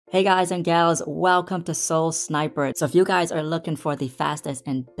Hey guys and gals, welcome to SolSniper. So if you guys are looking for the fastest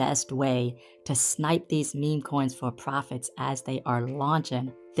and best way to snipe these meme coins for profits as they are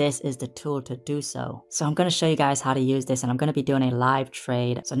launching, this is the tool to do so. So I'm going to show you guys how to use this, and I'm going to be doing a live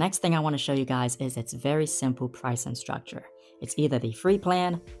trade. So next thing I want to show you guys is its very simple pricing structure. It's either the free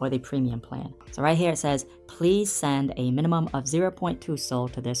plan or the premium plan. So right here it says, please send a minimum of 0.2 SOL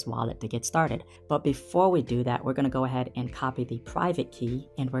to this wallet to get started. But before we do that, we're going to go ahead and copy the private key,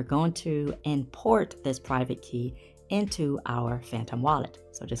 and we're going to import this private key into our Phantom wallet.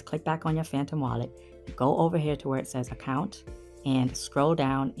 So just click back on your Phantom wallet, go over here to where it says account, and scroll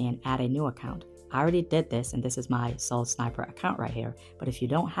down and add a new account. I already did this, and this is my SolSniper account right here. But if you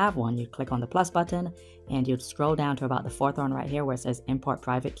don't have one, you click on the plus button and you'd scroll down to about the fourth one right here where it says import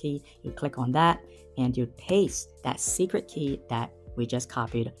private key. You click on that and you'd paste that secret key that we just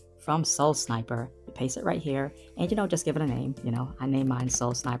copied from SolSniper. You paste it right here and just give it a name. I named mine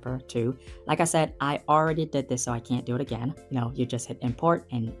SolSniper 2. Like I said, I already did this, so I can't do it again. You just hit import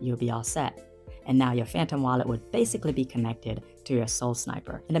and you'll be all set. And now your Phantom wallet would basically be connected to your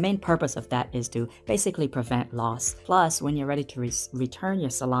SolSniper. And the main purpose of that is to basically prevent loss. Plus, when you're ready to return your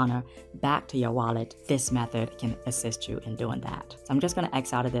Solana back to your wallet, this method can assist you in doing that. So I'm just going to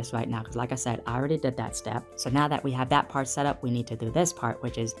X out of this right now because, like I said, I already did that step. So now that we have that part set up, we need to do this part,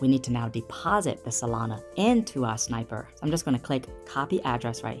 which is we need to now deposit the Solana into our Sniper. So I'm just going to click copy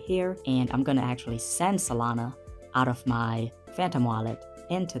address right here, and I'm going to actually send Solana out of my Phantom wallet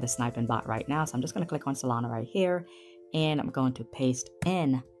into the sniping bot right now. So I'm just going to click on Solana right here, and I'm going to paste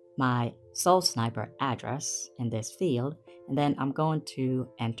in my SolSniper address in this field, and then I'm going to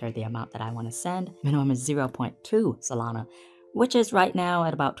enter the amount that I want to send. Minimum is 0.2 Solana, which is right now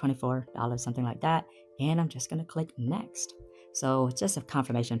at about $24, something like that, and I'm just going to click next. So it's just a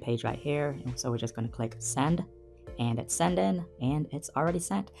confirmation page right here, so we're just going to click send, and it's sending, and it's already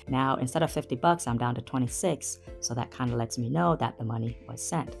sent. Now, instead of 50 bucks, I'm down to 26. So that kind of lets me know that the money was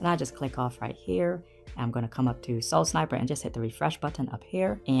sent. And I just click off right here. I'm going to come up to SolSniper and just hit the refresh button up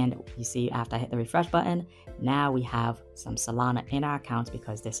here. And you see, after I hit the refresh button, now we have some Solana in our accounts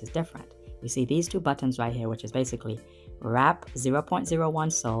because this is different. You see these two buttons right here, which is basically wrap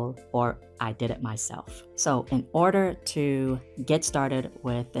 0.01 SOL or I did it myself. So in order to get started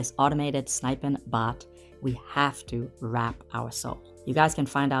with this automated sniping bot, we have to wrap our SOL. You guys can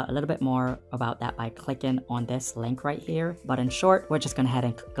find out a little bit more about that by clicking on this link right here. But in short, we're just going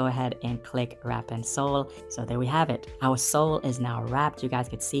to go ahead and click wrapping SOL. So there we have it. Our SOL is now wrapped. You guys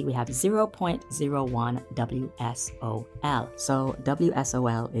can see we have 0.01 WSOL. So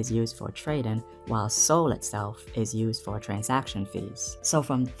WSOL is used for trading, while SOL itself is used for transaction fees. So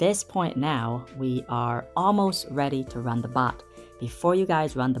from this point now, we are almost ready to run the bot. Before you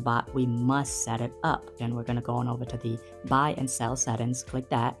guys run the bot, we must set it up. Then we're going to go on over to the buy and sell settings, click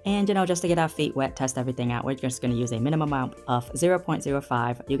that. And just to get our feet wet, test everything out, we're just going to use a minimum amount of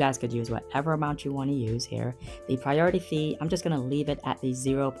 0.05. You guys could use whatever amount you want to use here. The priority fee, I'm just going to leave it at the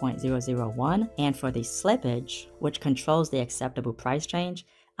 0.001. And for the slippage, which controls the acceptable price change,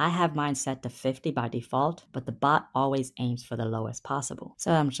 I have mine set to 50 by default, but the bot always aims for the lowest possible.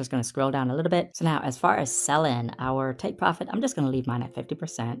 So I'm just going to scroll down a little bit. So now as far as selling our take profit, I'm just going to leave mine at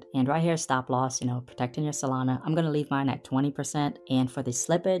 50%. And right here, stop loss, protecting your Solana, I'm going to leave mine at 20%. And for the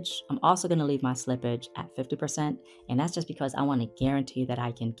slippage, I'm also going to leave my slippage at 50%. And that's just because I want to guarantee that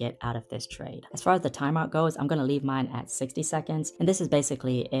I can get out of this trade. As far as the timeout goes, I'm going to leave mine at 60 seconds. And this is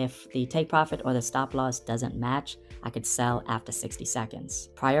basically if the take profit or the stop loss doesn't match, I could sell after 60 seconds.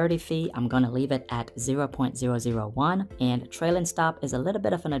 Priority fee, I'm going to leave it at 0.001, and trailing stop is a little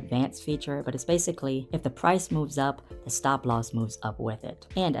bit of an advanced feature, but it's basically if the price moves up, the stop loss moves up with it.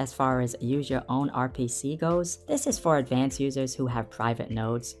 And as far as use your own RPC goes, this is for advanced users who have private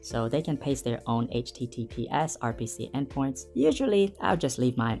nodes, so they can paste their own HTTPS RPC endpoints. Usually, I'll just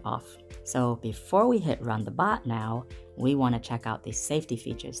leave mine off. So before we hit run the bot now, we want to check out the safety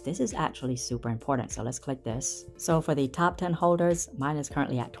features. This is actually super important, so let's click this. So for the top 10 holders, mine is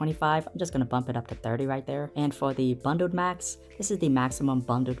currently at 25. I'm just going to bump it up to 30 right there. And for the bundled max, this is the maximum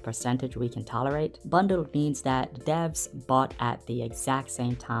bundled percentage we can tolerate. Bundled means that devs bought at the exact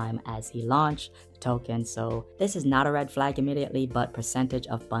same time as he launched the token. So this is not a red flag immediately, but percentage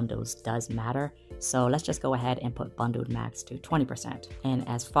of bundles does matter. So let's just go ahead and put bundled max to 20%. And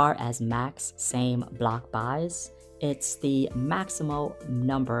as far as max same block buys, it's the maximal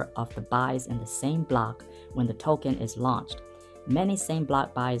number of the buys in the same block when the token is launched. Many same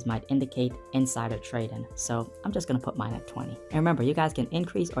block buys might indicate insider trading, so I'm just going to put mine at 20. And remember, you guys can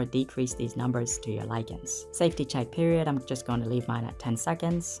increase or decrease these numbers to your likings. Safety check period, I'm just going to leave mine at 10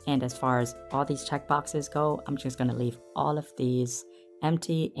 seconds. And as far as all these checkboxes go, I'm just going to leave all of these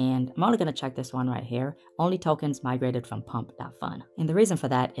empty, and I'm only going to check this one right here. Only tokens migrated from pump.fun. And the reason for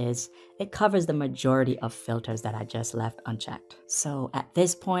that is it covers the majority of filters that I just left unchecked. So at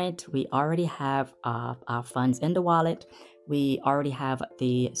this point, we already have our funds in the wallet. We already have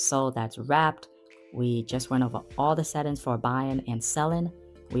the SOL that's wrapped. We just went over all the settings for buying and selling.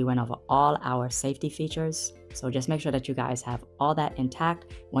 We went over all our safety features. So just make sure that you guys have all that intact.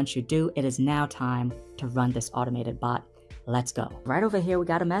 Once you do, it is now time to run this automated bot. Let's go. Right over here, we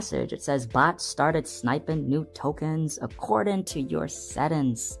got a message. It says bot started sniping new tokens according to your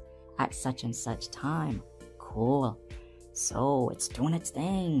settings at such and such time. Cool. So it's doing its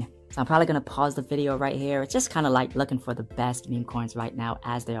thing. So I'm probably going to pause the video right here. It's just kind of like looking for the best meme coins right now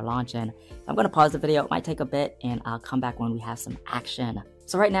as they are launching. So I'm going to pause the video. It might take a bit and I'll come back when we have some action.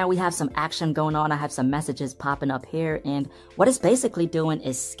 So right now we have some action going on. I have some messages popping up here, and what it's basically doing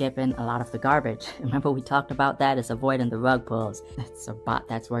is skipping a lot of the garbage. Remember we talked about that? It's avoiding the rug pulls. It's a bot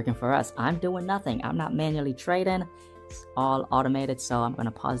that's working for us. I'm doing nothing. I'm not manually trading. It's all automated. So I'm going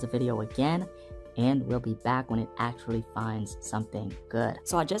to pause the video again, and we'll be back when it actually finds something good.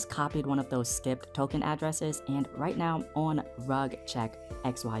 So I just copied one of those skipped token addresses, and right now I'm on rug check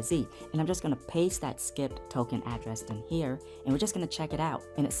XYZ, and I'm just gonna paste that skipped token address in here, and we're just gonna check it out.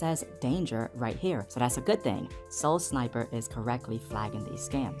 And it says danger right here, so that's a good thing. SolSniper is correctly flagging these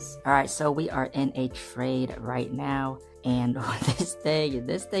scams. All right, so we are in a trade right now, and this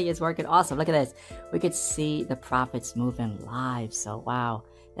thing is working awesome. Look at this. We could see the profits moving live. So wow.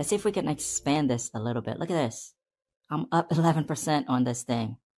 Let's see if we can expand this a little bit. Look at this. I'm up 11% on this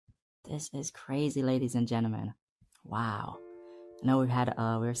thing. This is crazy, ladies and gentlemen. Wow. I know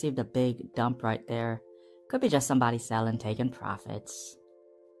we received a big dump right there. Could be just somebody selling, taking profits.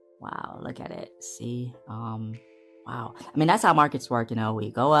 Wow, look at it. See? Wow. I mean, that's how markets work, you know.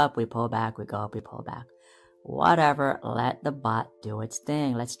 We go up, we pull back, we go up, we pull back. Whatever, let the bot do its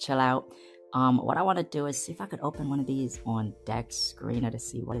thing. Let's chill out. What I want to do is see if I could open one of these on Dex Screener to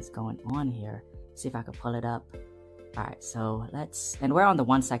see what is going on here. See if I could pull it up. All right, so and we're on the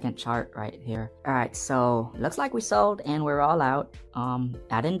 1 second chart right here. All right, so looks like we sold and we're all out.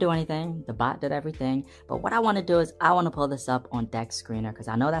 I didn't do anything. The bot did everything. But what I want to do is I want to pull this up on Dex Screener because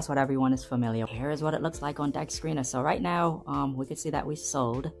I know that's what everyone is familiar with. Here is what it looks like on Dex Screener. So right now, we can see that we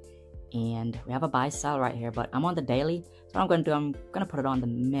sold. And we have a buy sell right here, but I'm on the daily. So what I'm going to do, I'm going to put it on the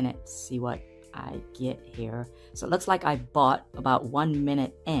minute, see what I get here. So it looks like I bought about 1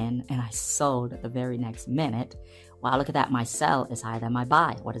 minute in and I sold the very next minute. Wow, look at that. My sell is higher than my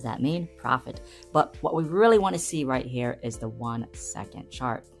buy. What does that mean? Profit. But what we really want to see right here is the 1 second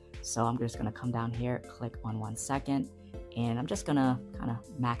chart. So I'm just going to come down here, click on 1 second, and I'm just going to kind of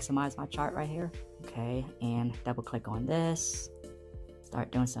maximize my chart right here. Okay, and double click on this. Start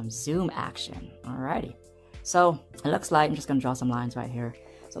doing some zoom action. Alrighty. So it looks like, I'm just gonna draw some lines right here.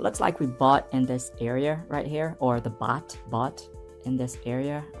 So it looks like we bought in this area right here, or the bot bought in this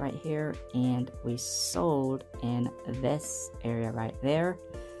area right here, and we sold in this area right there.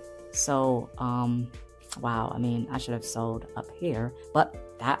 So, wow, I mean, I should have sold up here,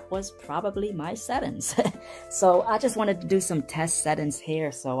 but that was probably my settings. So I just wanted to do some test settings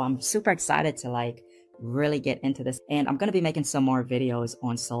here. So I'm super excited to really get into this, and I'm going to be making some more videos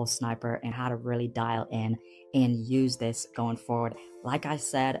on SolSniper and how to really dial in and use this going forward. Like I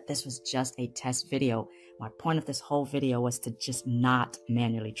said, this was just a test video. My point of this whole video was to just not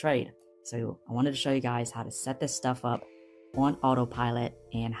manually trade. So I wanted to show you guys how to set this stuff up on autopilot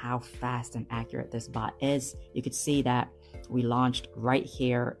and how fast and accurate this bot is. You could see that we launched right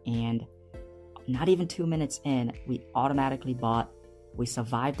here, and not even 2 minutes in, we automatically bought. We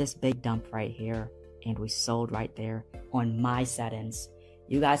survived this big dump right here, and we sold right there on my settings.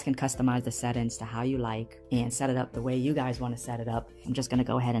 You guys can customize the settings to how you like and set it up the way you guys want to set it up. I'm just going to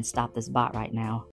go ahead and stop this bot right now.